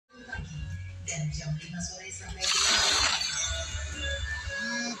absen jam 5 sore sampai 5.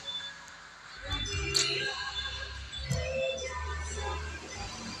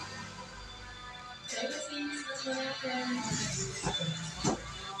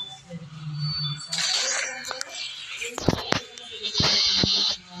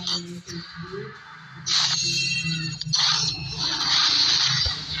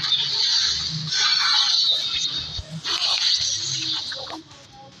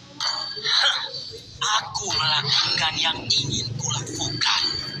 Aku melakukan yang ingin kulakukan.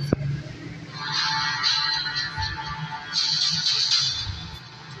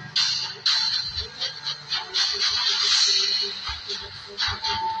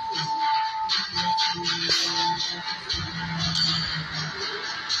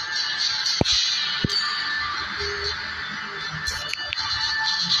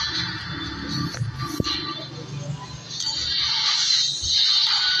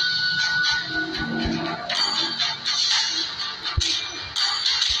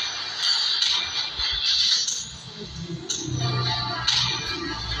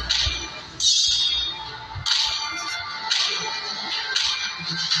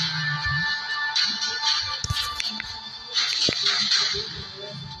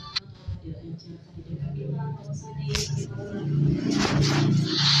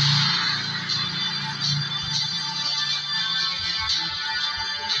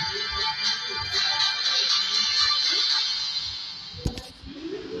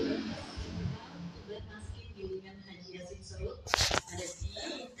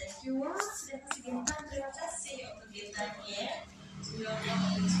 Terima kasih untuk gitarnya.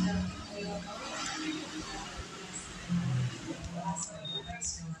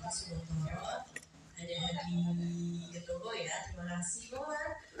 Ada Hadi Ketua ya, terima kasih Bola.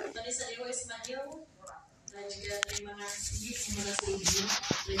 Tadi Sadewa Ismail dan juga terima kasih Ibu dari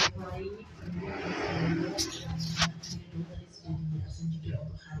ini juga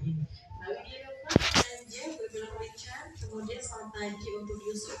untuk hari ini. Lalu dia Anja berbilang Richard, kemudian selamat pagi untuk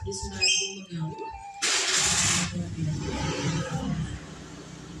Yusuf di Semarang Mengalu.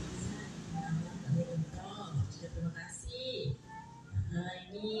 Terima kasih.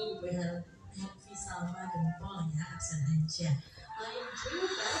 Ini Ibu Helvi Salma Gempol ya, absen aja. Lain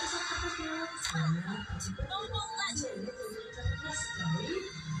juga bisa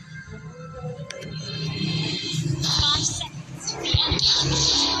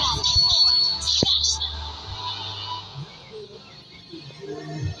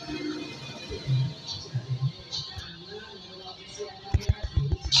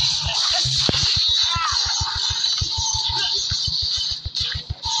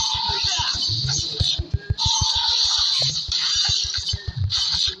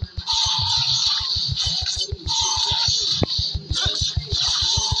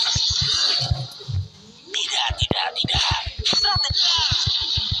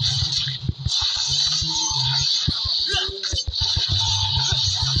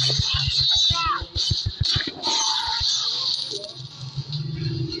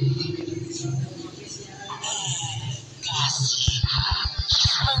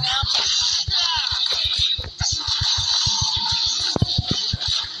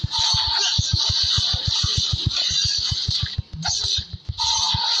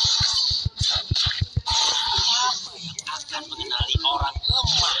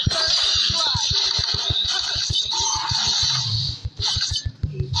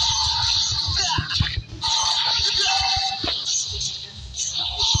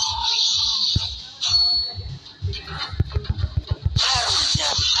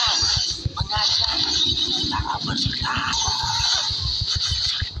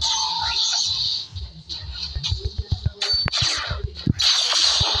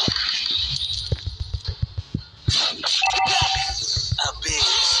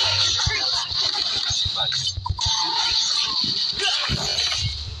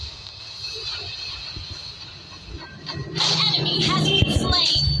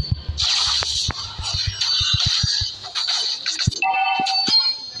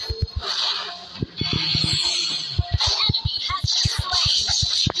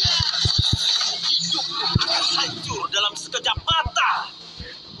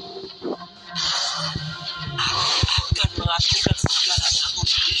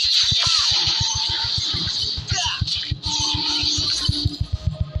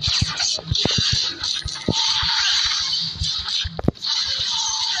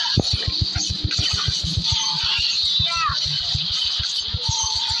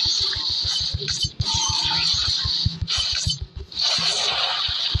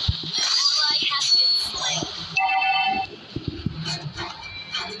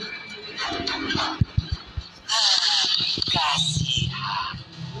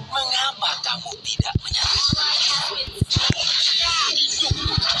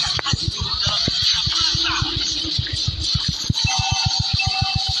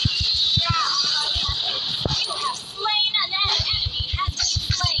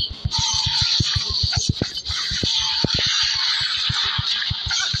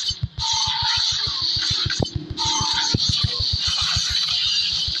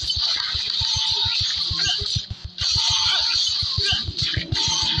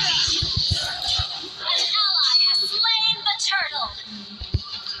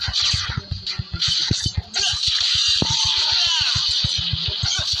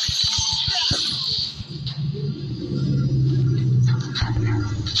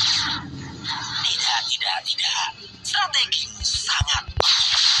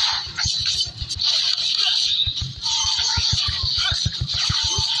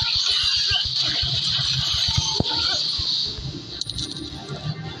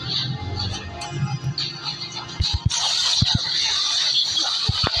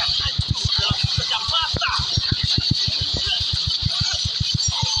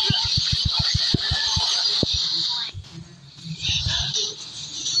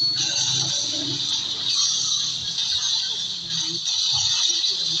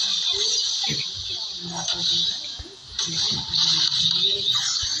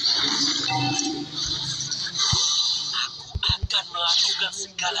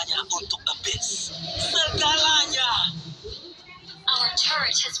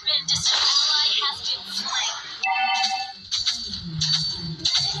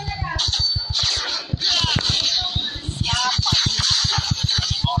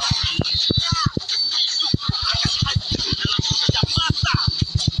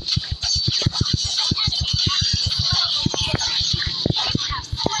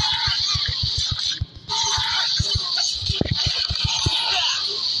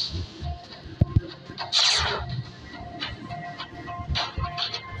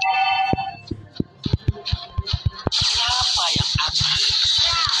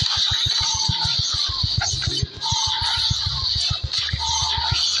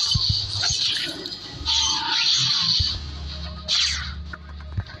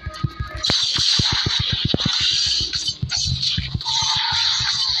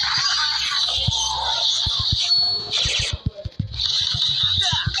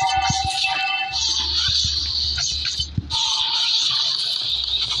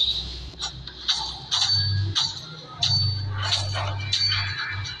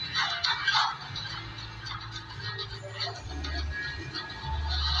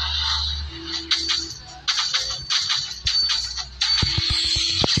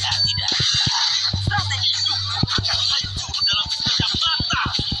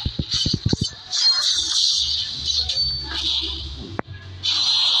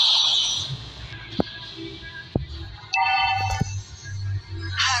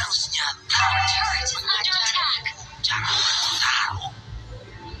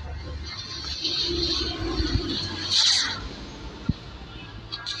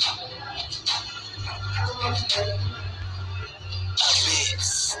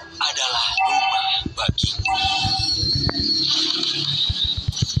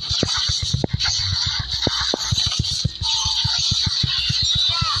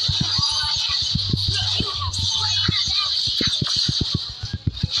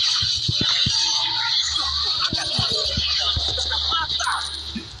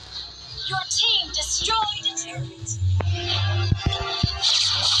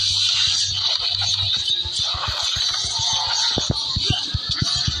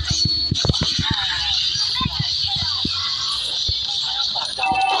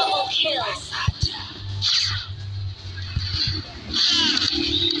kill.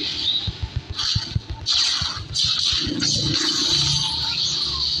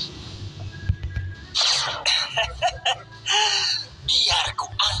 Biar ku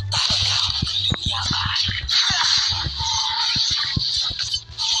antar kau ke dunia lain.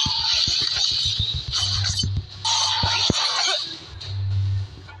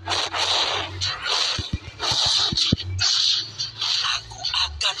 Aku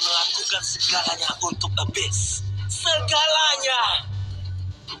akan melakukan segalanya untuk Abyss. Segalanya.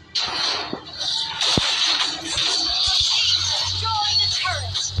 Destroy the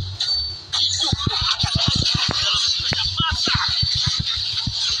turret. Hidupmu akan hancur dalam sekejap mata.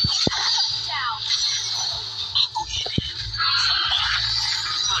 Down. Aku ini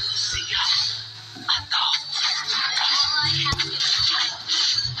manusia atau Ally has been slain.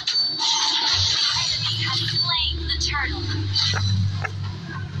 Enemy has slain the turtle.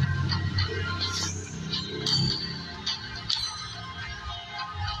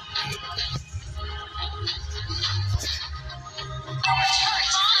 Our turret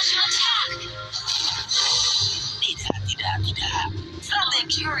launch attack. tidak. Our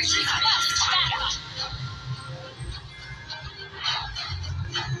turret is best backup.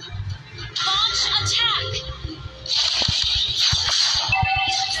 Launch attack.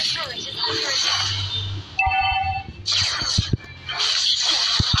 The turret is under attack.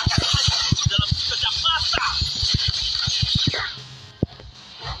 akan hancur dalam sekejap mata.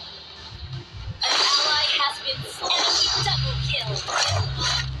 An ally has been enemy double kill.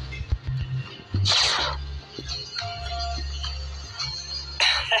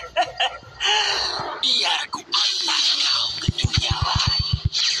 Biar ku antar kau ke dunia lain.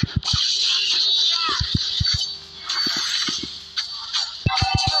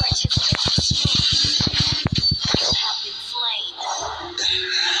 Our turret has been destroyed. You have been slain.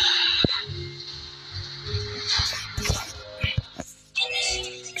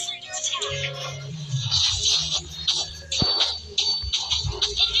 Initiate intruder attack.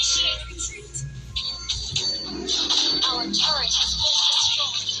 Initiate retreat. Our turret has been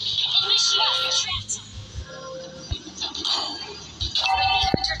destroyed. Initiate retreat. Our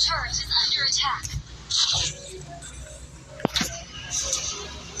inhibitor turret is under attack.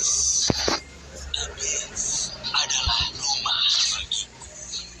 Abyss adalah rumah bagiku.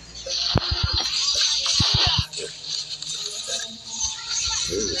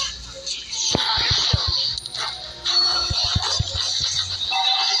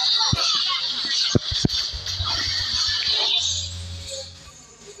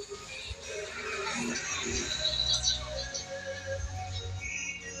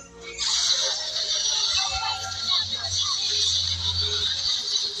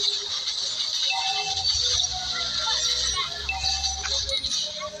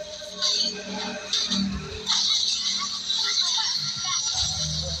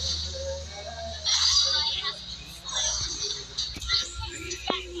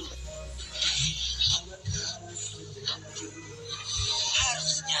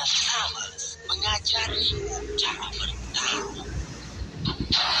 Harusnya Thomas mengajarimu cara bertarung.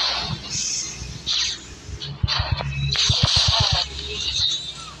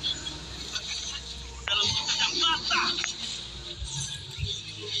 Dalam sekejap mata.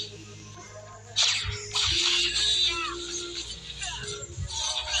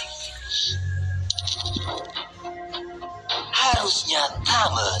 Harusnya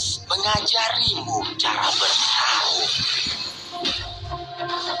Thomas mengajarimu cara bertarung.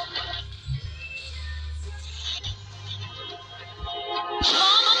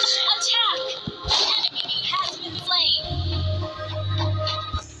 Launch attack. Enemy has been slain.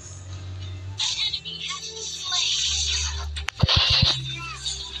 Enemy has been slain.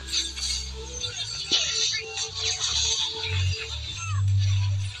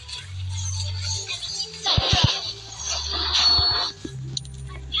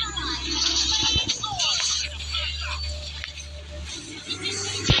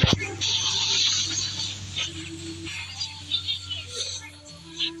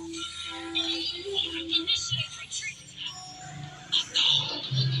 Initiate retreat.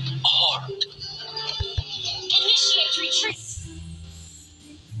 Horde. Initiate retreat.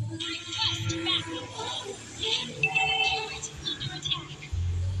 Request backup. Turret under attack.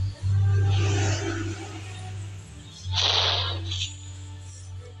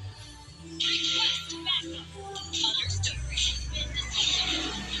 Request backup. Understood. Been defeated.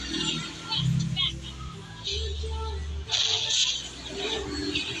 Request backup.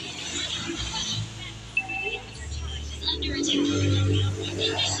 Under attack.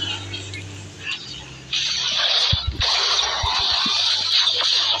 Initiate retreat.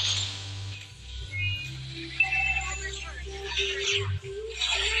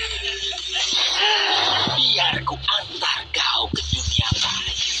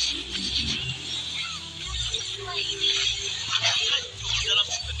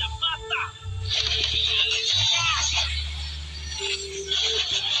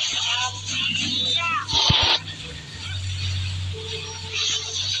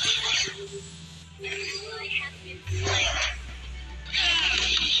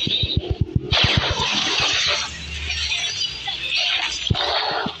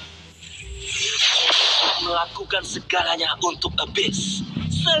 Melakukan segalanya untuk abyss.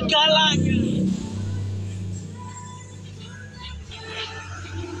 Segalanya.